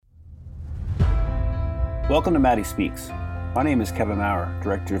Welcome to Maddie Speaks. My name is Kevin Maurer,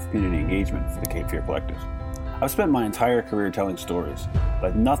 Director of Community Engagement for the Cape Fear Collective. I've spent my entire career telling stories,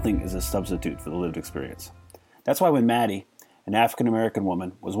 but nothing is a substitute for the lived experience. That's why when Maddie, an African-American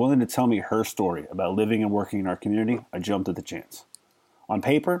woman, was willing to tell me her story about living and working in our community, I jumped at the chance. On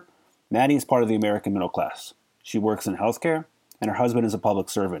paper, Maddie is part of the American middle class. She works in healthcare, and her husband is a public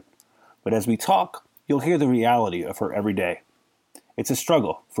servant. But as we talk, you'll hear the reality of her every day. It's a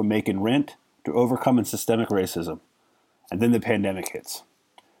struggle from making rent to overcoming systemic racism. And then the pandemic hits.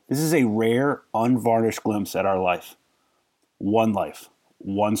 This is a rare, unvarnished glimpse at our life. One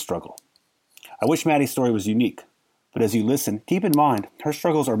struggle. I wish Maddie's story was unique, but as you listen, keep in mind, her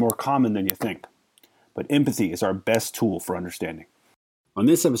struggles are more common than you think. But empathy is our best tool for understanding. On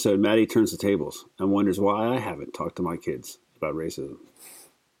this episode, Maddie turns the tables and wonders why I haven't talked to my kids about racism.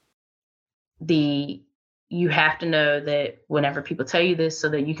 You have to know that whenever people tell you this so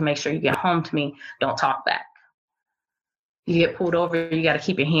that you can make sure you get home to me, don't talk back. You get pulled over, you got to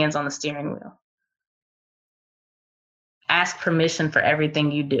keep your hands on the steering wheel. Ask permission for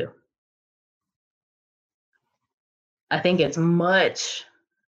everything you do. I think it's much,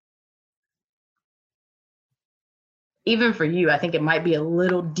 even for you, I think it might be a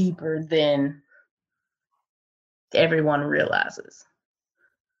little deeper than everyone realizes.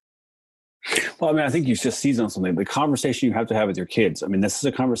 Well, I mean, I think you just seized on something. The conversation you have to have with your kids. I mean, this is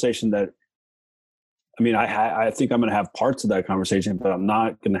a conversation that, I mean, I think I'm going to have parts of that conversation, but I'm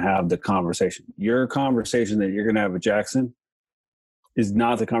not going to have the conversation. Your conversation that you're going to have with Jackson is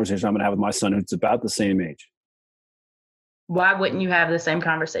not the conversation I'm going to have with my son, who's about the same age. Why wouldn't you have the same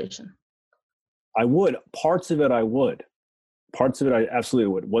conversation? I would. Parts of it I would. Parts of it I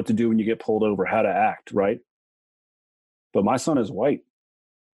absolutely would. What to do when you get pulled over, how to act, right? But my son is white.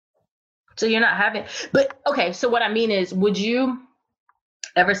 So you're not having, but okay, so what I mean is, would you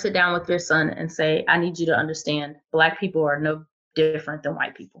ever sit down with your son and say, I need you to understand Black people are no different than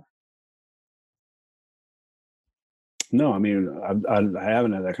white people? No, I mean, I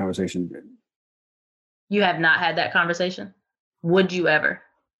haven't had that conversation. You have not had that conversation? Would you ever?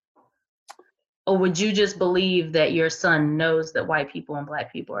 Or would you just believe that your son knows that white people and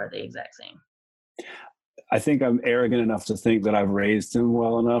Black people are the exact same? I think I'm arrogant enough to think that I've raised him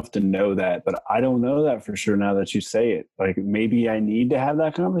well enough to know that, but I don't know that for sure now that you say it. Like, maybe I need to have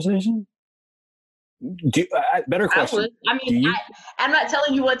that conversation? Better question. I would. I mean, I'm not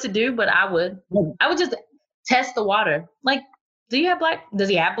telling you what to do, but I would. I would just test the water. Like, does he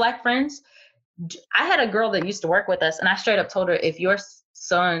have Black friends? I had a girl that used to work with us, and I straight up told her, if your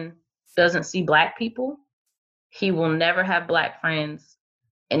son doesn't see Black people, he will never have Black friends,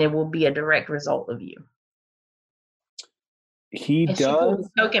 and it will be a direct result of you. He and does.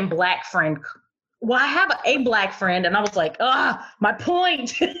 Token Black friend. Well, I have a Black friend, and I was like, my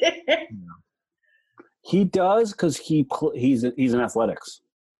point. He does because he's in athletics,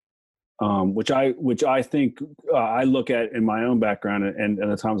 which I think I look at in my own background and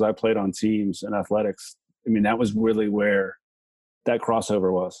the times I played on teams in athletics. I mean, that was really where that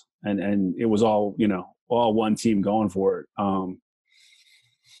crossover was, and it was all one team going for it.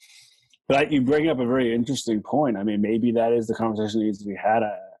 But you bring up a very interesting point. I mean, maybe that is the conversation that needs to be had.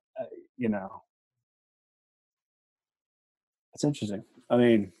 It's interesting. I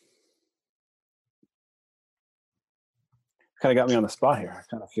mean, kind of got me on the spot here. I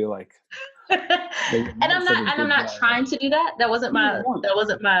kind of feel like, and I'm not trying to do that. That wasn't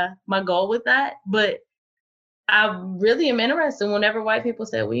my goal with that. But I really am interested whenever white people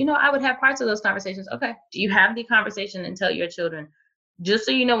say, well, I would have parts of those conversations. Okay, do you have the conversation and tell your children? Just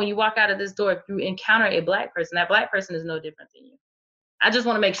so you know, when you walk out of this door, if you encounter a Black person, that Black person is no different than you. I just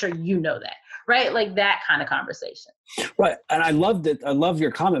want to make sure you know that, right? Like that kind of conversation. Right. And I loved it. I love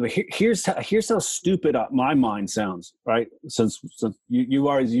your comment, but here's how stupid my mind sounds, right? Since you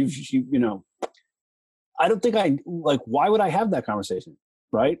I don't think why would I have that conversation,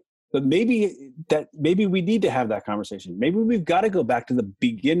 right? But maybe we need to have that conversation. Maybe we've got to go back to the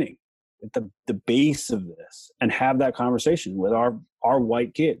beginning, at the base of this, and have that conversation with our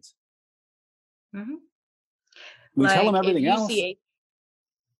white kids. Mm-hmm. We tell them everything else.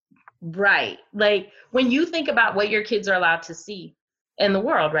 Right. Like when you think about what your kids are allowed to see in the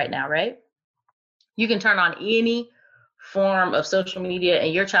world right now, right? You can turn on any form of social media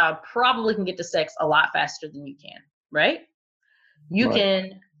and your child probably can get to sex a lot faster than you can, right? You Right.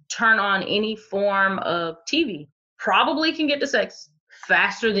 can turn on any form of TV, probably can get to sex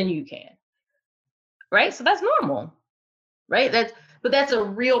faster than you can, right? So that's normal, right? But that's a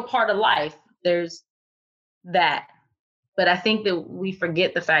real part of life. There's that. But I think that we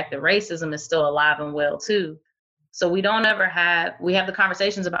forget the fact that racism is still alive and well too. So we have the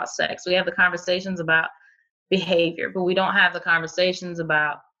conversations about sex. We have the conversations about behavior, but we don't have the conversations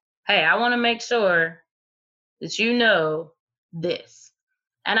about, hey, I want to make sure that you know this.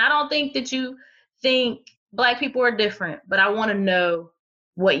 And I don't think that you think Black people are different, but I want to know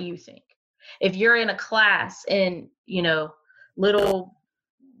what you think. If you're in a class and, little,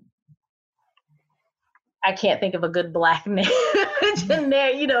 I can't think of a good Black name,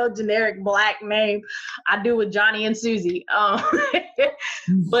 generic Black name. I do with Johnny and Susie.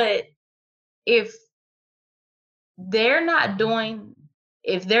 But if they're doing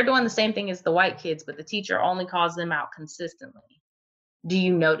the same thing as the white kids, but the teacher only calls them out consistently, do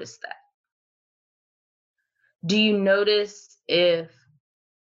you notice that? Do you notice if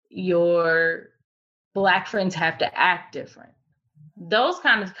your Black friends have to act different? Those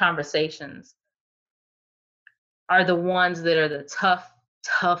kind of conversations are the ones that are the tough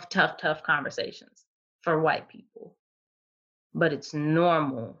conversations for white people. But it's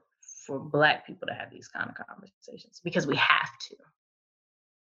normal for Black people to have these kind of conversations because we have to.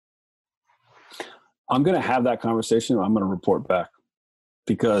 I'm going to have that conversation. I'm going to report back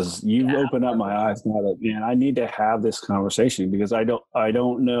because you've opened up my eyes now that, man, I need to have this conversation because I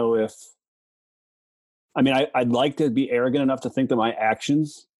don't know if, I'd like to be arrogant enough to think that my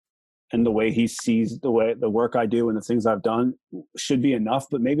actions and the way he sees the work I do and the things I've done should be enough,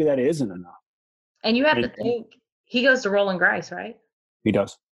 but maybe that isn't enough. And you have to think, he goes to Roland Grice, right? He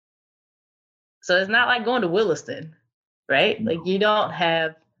does. So it's not like going to Williston, right? No. Like you don't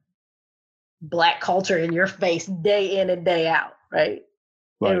have Black culture in your face day in and day out, right?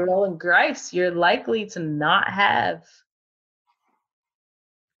 In Roland Grice, you're likely to not have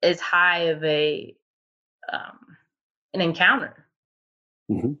as high of an encounter.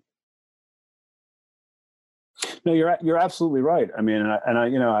 Mm-hmm. No, you're absolutely right.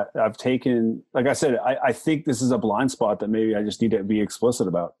 I've taken, like I said, I think this is a blind spot that maybe I just need to be explicit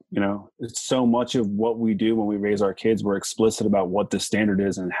about. It's so much of what we do when we raise our kids, we're explicit about what the standard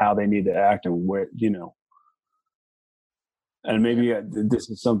is and how they need to act and where, and maybe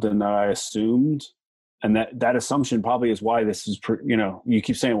this is something that I assumed. And that assumption probably is why this is, you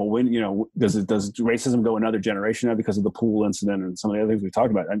keep saying, well, when, does racism go another generation now because of the pool incident and some of the other things we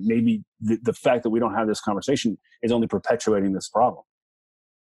talked about? And maybe the fact that we don't have this conversation is only perpetuating this problem.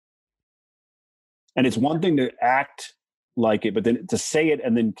 And it's one thing to act like it, but then to say it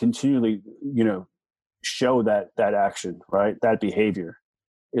and then continually, show that action, right? That behavior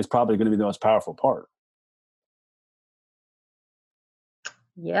is probably going to be the most powerful part.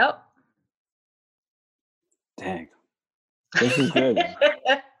 Yep. Dang, this is good.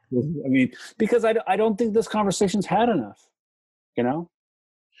 Because I don't think this conversation's had enough,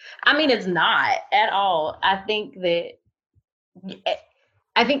 It's not at all. I think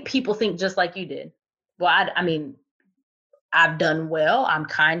people think just like you did. Well, I've done well. I'm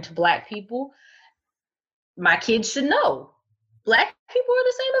kind to Black people. My kids should know Black people are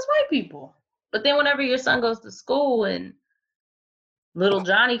the same as white people. But then whenever your son goes to school and little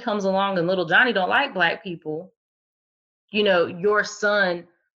Johnny comes along and little Johnny don't like Black people, your son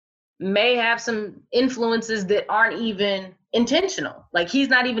may have some influences that aren't even intentional. Like he's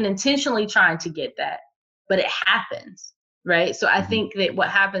not even intentionally trying to get that, but it happens, right? So I think that what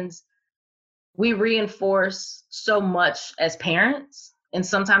happens, we reinforce so much as parents, and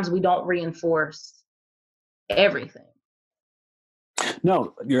sometimes we don't reinforce everything.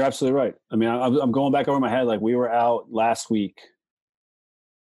 No, you're absolutely right. I'm going back over my head. Like we were out last week.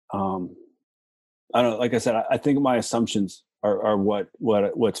 I don't know. Like I said, I think my assumptions are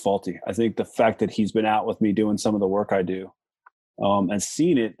what's faulty. I think the fact that he's been out with me doing some of the work I do, and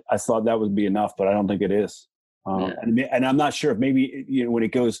seen it, I thought that would be enough, but I don't think it is. And I'm not sure if maybe when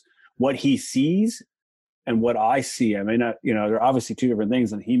it goes what he sees and what I see. They're obviously two different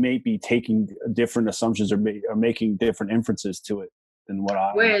things, and he may be taking different assumptions or making different inferences to it than what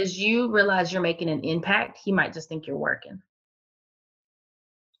I. Whereas you realize you're making an impact, he might just think you're working.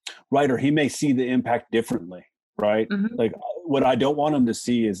 Right, or he may see the impact differently, right? Mm-hmm. Like what I don't want him to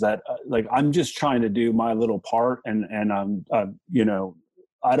see is that I'm just trying to do my little part, and I'm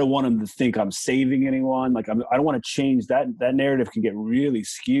I don't want him to think I'm saving anyone. I don't want to change that narrative can get really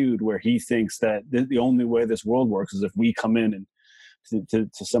skewed where he thinks that the only way this world works is if we come in and to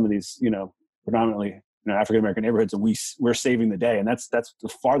some of these predominantly African American neighborhoods and we're saving the day, and that's the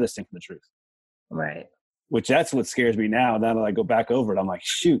farthest thing from the truth. Right. Which that's what scares me now. Now that I go back over it, I'm like,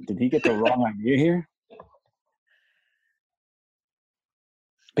 shoot, did he get the wrong idea here?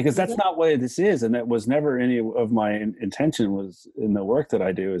 Because that's not what this is, and that was never any of my intention. Was in the work that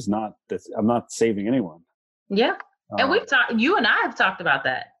I do is not that I'm not saving anyone. Yeah, and we've talked. You and I have talked about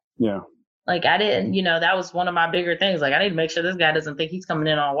that. Yeah. Like I didn't, that was one of my bigger things. Like I need to make sure this guy doesn't think he's coming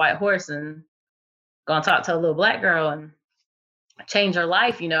in on a white horse and gonna talk to a little Black girl and change her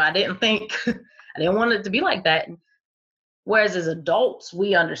life. I didn't think, I didn't want it to be like that. Whereas as adults,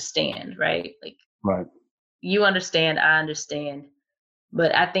 we understand, right? Like, right. You understand, I understand.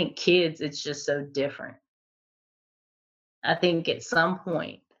 But I think kids, it's just so different. I think at some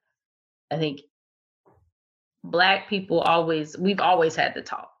point, I think Black people we've always had to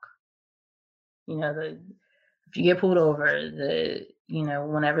talk. If you get pulled over,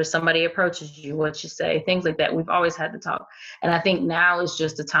 whenever somebody approaches you, what you say, things like that, we've always had to talk. And I think now is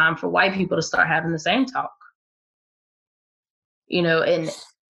just a time for white people to start having the same talk. And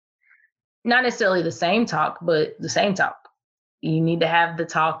not necessarily the same talk, but the same talk. You need to have the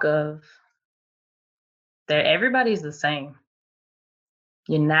talk of that everybody's the same.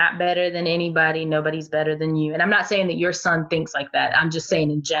 You're not better than anybody. Nobody's better than you. And I'm not saying that your son thinks like that. I'm just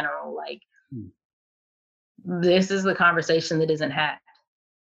saying in general, like, this is the conversation that isn't had.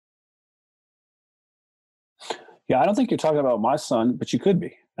 Yeah, I don't think you're talking about my son, but you could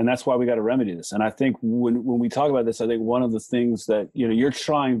be. And that's why we got to remedy this. And I think when we talk about this, I think one of the things that, you're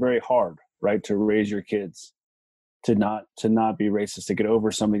trying very hard, right, to raise your kids to not be racist, to get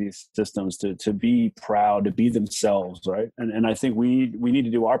over some of these systems, to be proud, to be themselves, right? And I think we need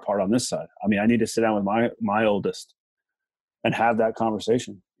to do our part on this side. I mean, I need to sit down with my oldest and have that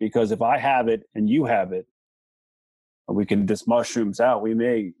conversation, because if I have it and you have it, we can this mushrooms out. We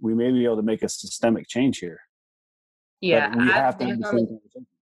may be able to make a systemic change here. Yeah, but we have to have the same conversation.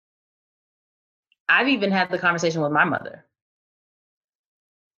 I've even had the conversation with my mother.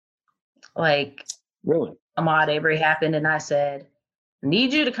 Like, really, Ahmaud Arbery happened, and I said,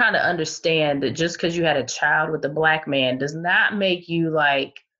 need you to kind of understand that just because you had a child with a Black man does not make you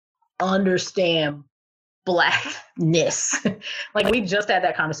like understand Blackness. Like, we just had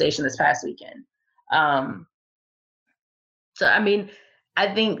that conversation this past weekend. So, I mean,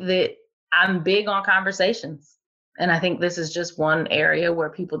 I think that I'm big on conversations. And I think this is just one area where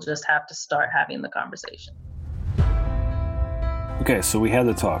people just have to start having the conversation. Okay, so we had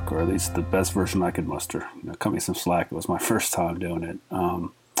the talk, or at least the best version I could muster. Cut me some slack. It was my first time doing it.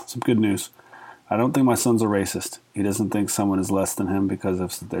 Some good news. I don't think my son's a racist. He doesn't think someone is less than him because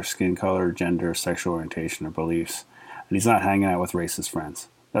of their skin color, gender, sexual orientation, or beliefs. And he's not hanging out with racist friends.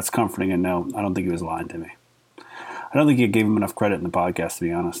 That's comforting, and no, I don't think he was lying to me. I don't think you gave him enough credit in the podcast, to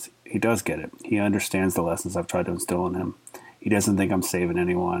be honest. He does get it. He understands the lessons I've tried to instill in him. He doesn't think I'm saving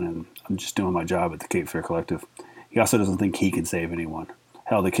anyone, and I'm just doing my job at the Cape Fear Collective. He also doesn't think he can save anyone.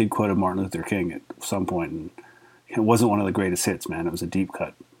 Hell, the kid quoted Martin Luther King at some point, and it wasn't one of the greatest hits, man. It was a deep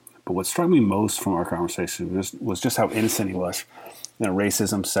cut. But what struck me most from our conversation was just how innocent he was.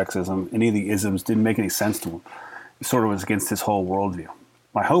 Racism, sexism, any of the isms didn't make any sense to him. It sort of was against his whole worldview.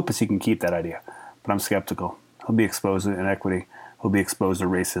 My hope is he can keep that idea, but I'm skeptical. He'll be exposed to inequity. He'll be exposed to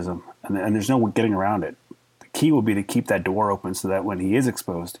racism, and there's no getting around it. The key will be to keep that door open so that when he is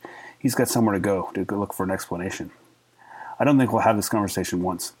exposed, he's got somewhere to go look for an explanation. I don't think we'll have this conversation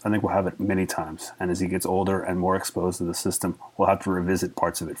once. I think we'll have it many times. And as he gets older and more exposed to the system, we'll have to revisit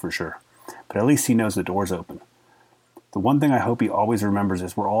parts of it for sure. But at least he knows the door's open. The one thing I hope he always remembers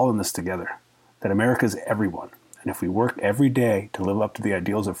is we're all in this together, that America's everyone. And if we work every day to live up to the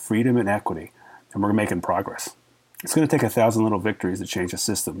ideals of freedom and equity, then we're making progress. It's going to take 1,000 little victories to change a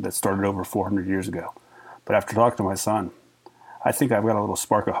system that started over 400 years ago. But after talking to my son, I think I've got a little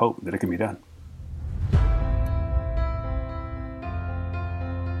spark of hope that it can be done.